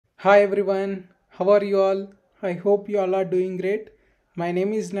Hi everyone, how are you all? I hope you all are doing great. My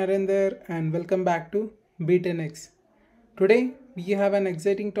name is Narendra and welcome back to Be10x. Today we have an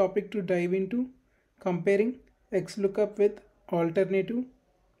exciting topic to dive into, comparing XLOOKUP with alternative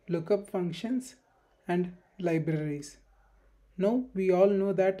lookup functions and libraries. Now we all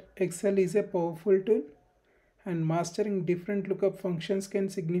know that Excel is a powerful tool and mastering different lookup functions can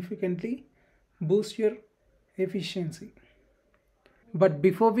significantly boost your efficiency. But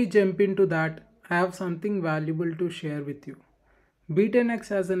before we jump into that, I have something valuable to share with you. B10x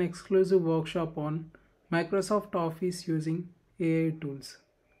has an exclusive workshop on Microsoft Office using AI tools.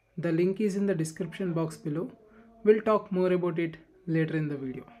 The link is in the description box below. We'll talk more about it later in the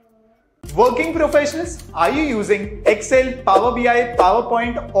video. Working professionals, are you using Excel, Power BI,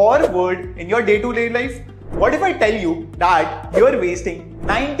 PowerPoint or Word in your day-to-day life? What if I tell you that you're wasting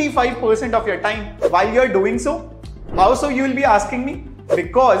 95% of your time while you're doing so? How so, you will be asking me?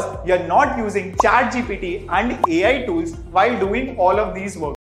 Because you're not using ChatGPT and AI tools while doing all of these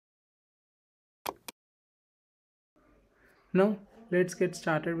work. Now let's get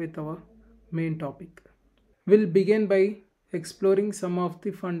started with our main topic. We'll begin by exploring some of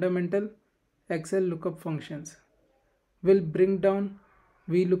the fundamental Excel lookup functions. We'll bring down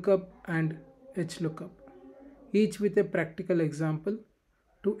VLOOKUP and HLOOKUP, each with a practical example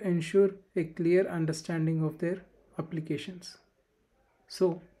to ensure a clear understanding of their applications.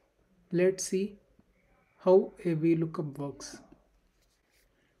 So let's see how a VLOOKUP works.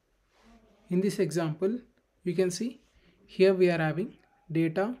 In this example, you can see here we are having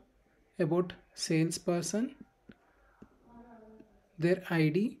data about salesperson, their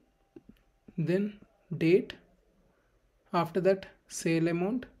ID, then date, after that sale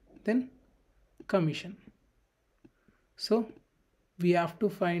amount, then commission. So we have to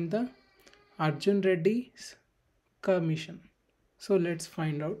find the Arjun Reddy's commission. So let's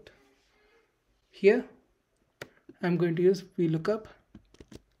find out. Here I'm going to use VLOOKUP.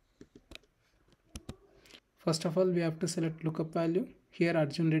 First of all, we have to select lookup value, here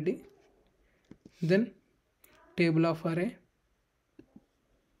Arjun Reddy, then table of array,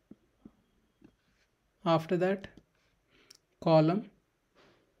 after that column,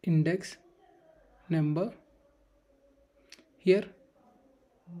 index, number. Here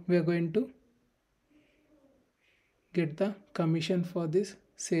we are going to get the commission for this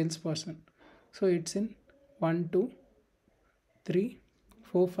salesperson. So it's in 1, 2, 3,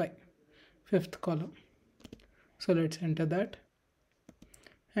 4, 5, fifth column. So let's enter that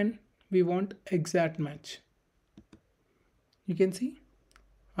and we want exact match. You can see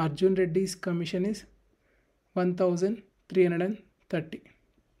Arjun Reddy's commission is 1330.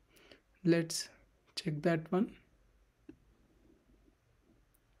 Let's check that one.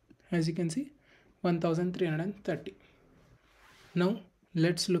 As you can see, 1330. Now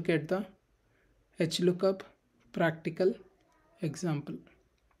let's look at the HLOOKUP practical example.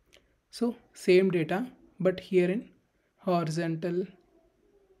 So same data but here in horizontal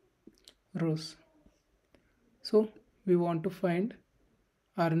rows. So we want to find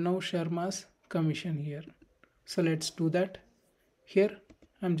Arnav Sharma's commission here. So let's do that. Here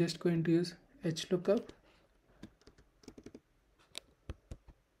I'm just going to use HLOOKUP.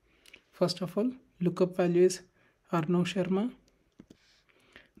 First of all, lookup value is Arnav Sharma,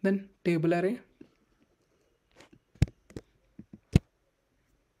 then table array,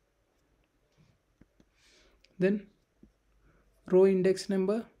 then row index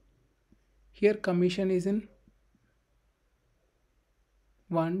number. Here commission is in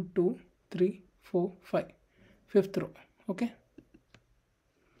 1, 2, 3, 4, 5, fifth row. Okay.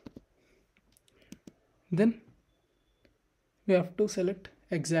 Then we have to select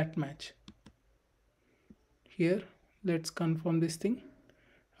exact match. Here let's confirm this thing.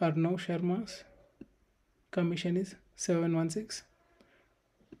 Arnav Sharma's commission is 716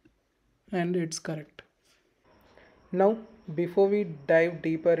 and it's correct. Now before we dive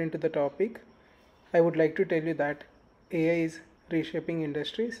deeper into the topic, I would like to tell you that AI is reshaping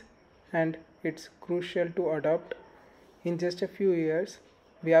industries and it's crucial to adopt. In just a few years,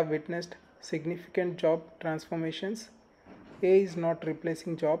 we have witnessed significant job transformations. AI is not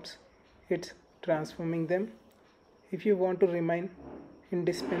replacing jobs, it's transforming them. If you want to remain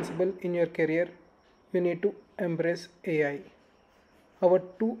indispensable in your career, you need to embrace AI. Our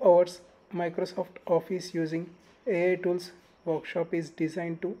 2 hours Microsoft Office using AI tools workshop is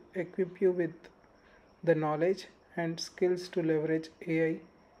designed to equip you with the knowledge and skills to leverage AI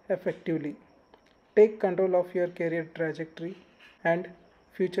effectively. Take control of your career trajectory and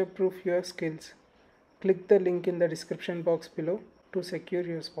future-proof your skills. Click the link in the description box below to secure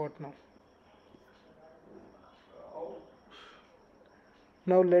your spot now.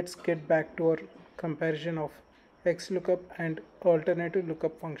 Now let's get back to our comparison of XLOOKUP and alternative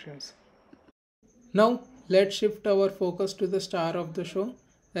lookup functions. Now let's shift our focus to the star of the show,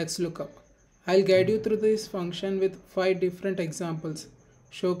 XLOOKUP. I'll guide you through this function with 5 different examples,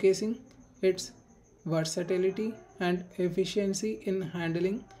 showcasing its versatility and efficiency in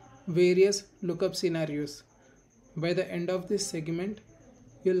handling various lookup scenarios. By the end of this segment,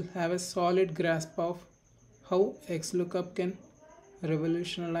 you'll have a solid grasp of how XLOOKUP can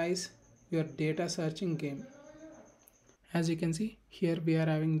revolutionize your data searching game. As you can see, here we are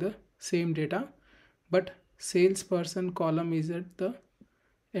having the same data, but salesperson column is at the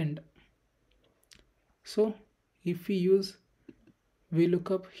end. So if we use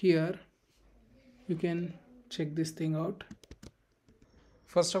VLOOKUP here, you can check this thing out.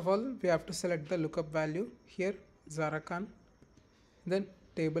 First of all, we have to select the lookup value here, Zara Khan. Then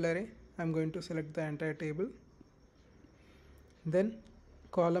table array, I'm going to select the entire table. Then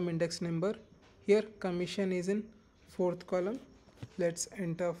column index number, here commission is in 4th column. Let's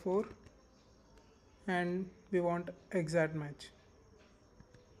enter 4 and we want exact match.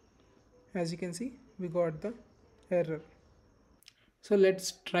 As you can see, we got the error. So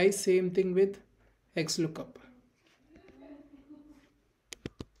let's try same thing with XLOOKUP.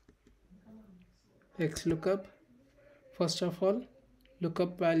 XLOOKUP, first of all,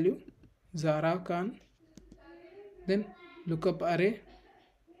 lookup value Zara Khan, then lookup array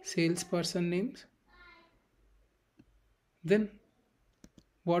salesperson names, then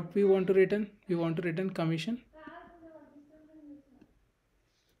what we want to return, we want to return commission.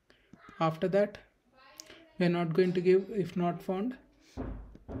 After that, we are not going to give if not found,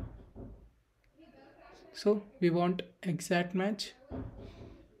 so we want exact match.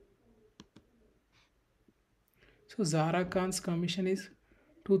 So Zara Khan's commission is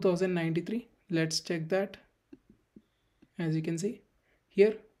 2093. Let's check that. As you can see,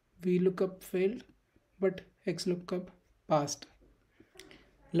 here VLOOKUP failed, but XLOOKUP passed.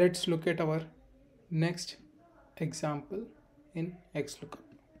 Let's look at our next example in XLOOKUP.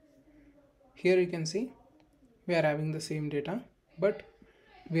 Here you can see we are having the same data, but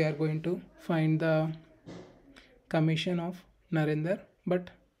we are going to find the commission of Narendra, but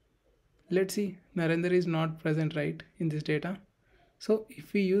let's see, Narendra is not present right in this data. So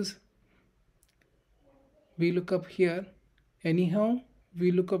if we use VLOOKUP here, anyhow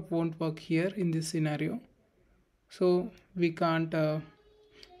VLOOKUP won't work here in this scenario, so we can't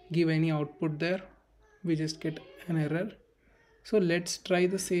give any output there, we just get an error. So let's try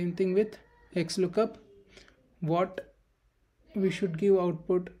the same thing with XLOOKUP. What we should give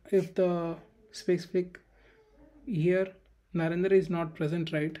output if the specific here Narendra is not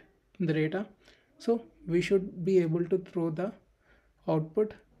present right in the data, so we should be able to throw the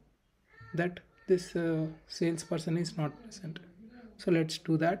output that this salesperson is not present. So let's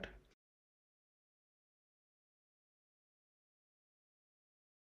do that.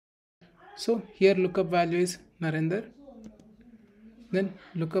 So here lookup value is Narendra, then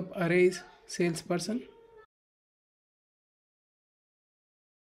lookup array is salesperson,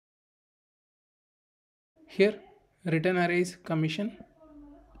 here return array is commission.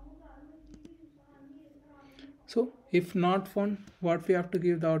 So if not found, what we have to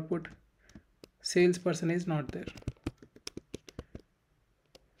give the output, salesperson is not there,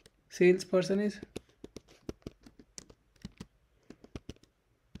 salesperson is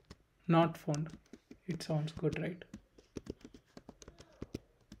not found. It sounds good, right?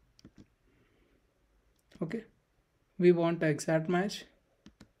 Okay, we want exact match.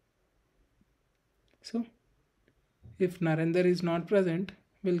 So if Narendra is not present,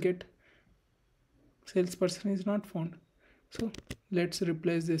 we'll get salesperson is not found. So let's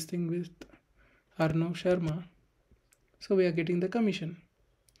replace this thing with Arnav Sharma, so we are getting the commission.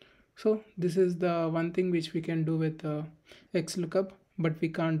 So this is the one thing which we can do with XLOOKUP, but we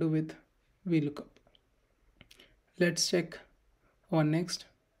can't do with VLOOKUP. Let's check our next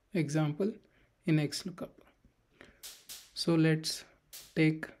example in XLOOKUP. So let's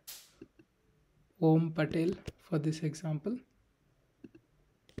take Om Patel for this example.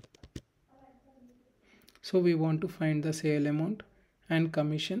 So we want to find the sale amount and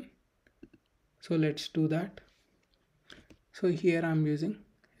commission, so let's do that. So here I'm using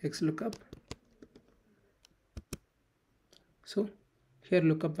XLOOKUP. So here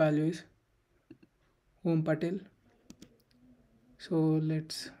lookup value is Om Patel, so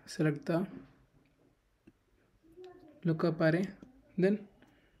let's select the lookup array, then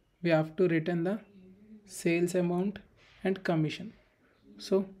we have to return the sales amount and commission.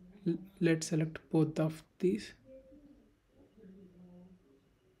 So let's select both of these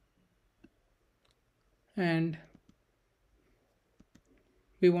and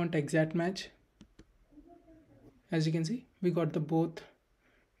we want exact match. As you can see, we got the both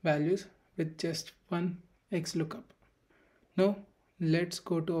values with just one XLOOKUP. Now let's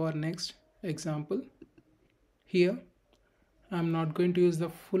go to our next example. Here I'm not going to use the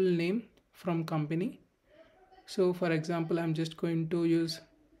full name from company. So for example, I'm just going to use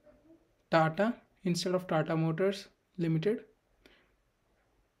Tata instead of Tata Motors Limited.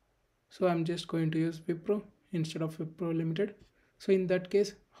 So I'm just going to use Wipro instead of Wipro Limited. So in that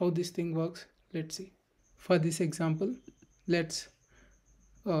case, how this thing works, let's see. For this example, let's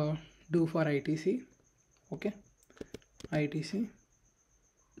do for ITC. Okay, ITC.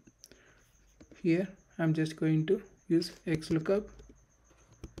 Here I'm just going to use XLOOKUP.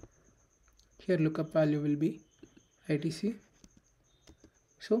 Here lookup value will be ITC.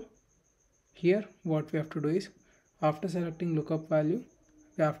 So here what we have to do is, after selecting lookup value,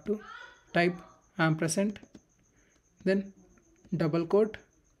 we have to type ampersand, then double quote,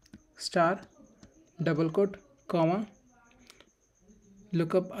 star, double quote, comma,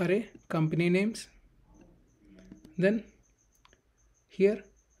 lookup array company names. Then here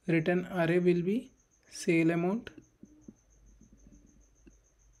return array will be sale amount.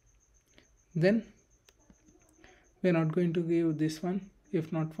 Then we are not going to give this one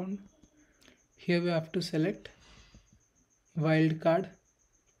if not found. Here we have to select wildcard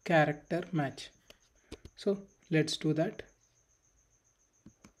character match. So let's do that.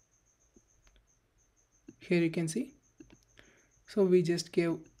 Here you can see, so we just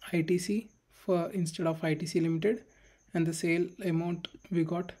gave ITC for instead of ITC Limited, and the sale amount we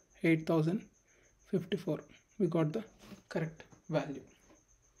got 8,054. We got the correct value.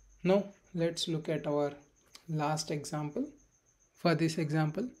 Now let's look at our last example. For this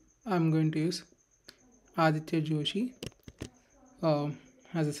example, I'm going to use Aditya Joshi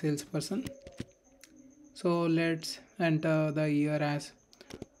as a salesperson. So let's enter the year as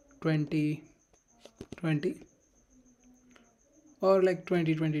 2020 or like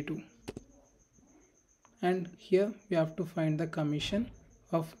 2022, and here we have to find the commission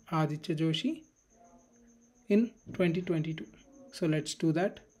of Aditya Joshi in 2022. So let's do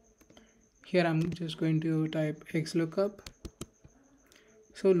that. Here I'm just going to type XLOOKUP.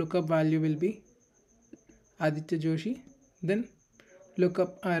 So lookup value will be Aditya Joshi, then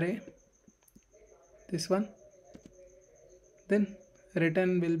lookup array, this one, then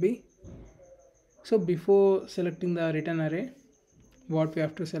return will be, so before selecting the return array, what we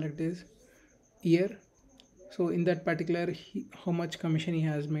have to select is year. So in that particular how much commission he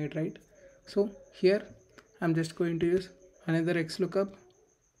has made, right? So here I'm just going to use another XLOOKUP.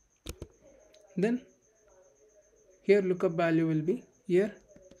 Then here lookup value will be year,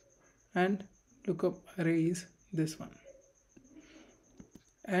 and lookup array is this one.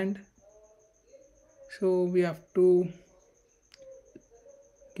 And so we have to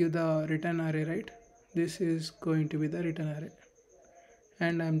give the return array, right? This is going to be the return array,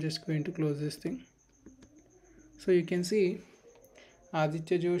 and I'm just going to close this thing. So you can see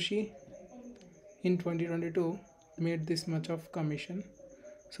Aditya Joshi in 2022 made this much of commission.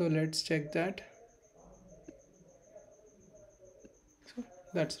 So let's check that. So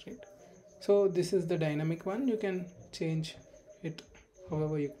that's right. So this is the dynamic one. You can change it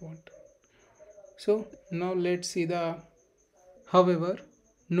however you want. So now let's see the, however,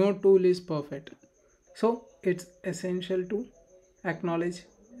 no tool is perfect. So it's essential to acknowledge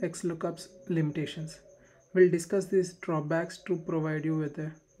XLOOKUP's limitations. We'll discuss these drawbacks to provide you with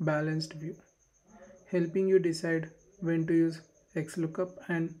a balanced view, helping you decide when to use XLOOKUP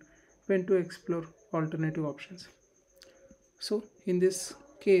and when to explore alternative options. So in this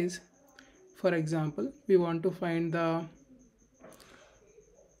case, for example, we want to find the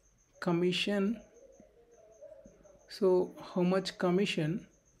commission. So how much commission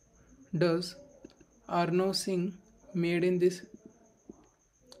does Arnav Singh made in this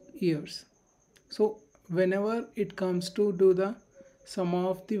years? So whenever it comes to do the sum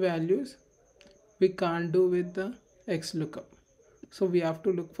of the values, we can't do with the XLOOKUP. So we have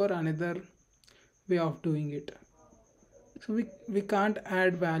to look for another way of doing it. So we can't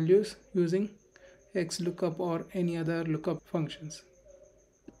add values using XLOOKUP or any other lookup functions.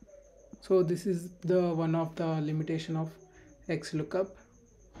 So this is the one of the limitation of XLOOKUP.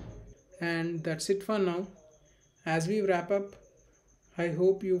 And that's it for now. As we wrap up, I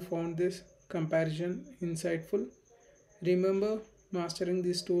hope you found this comparison insightful. Remember, mastering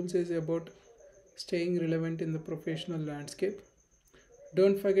these tools is about staying relevant in the professional landscape.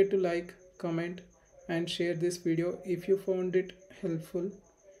 Don't forget to like, comment, and share this video if you found it helpful.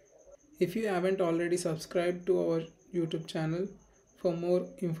 If you haven't already subscribed to our YouTube channel for more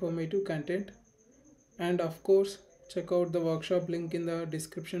informative content, and of course check out the workshop link in the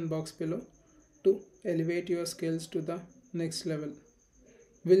description box below to elevate your skills to the next level.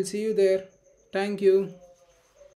 We'll see you there. Thank you.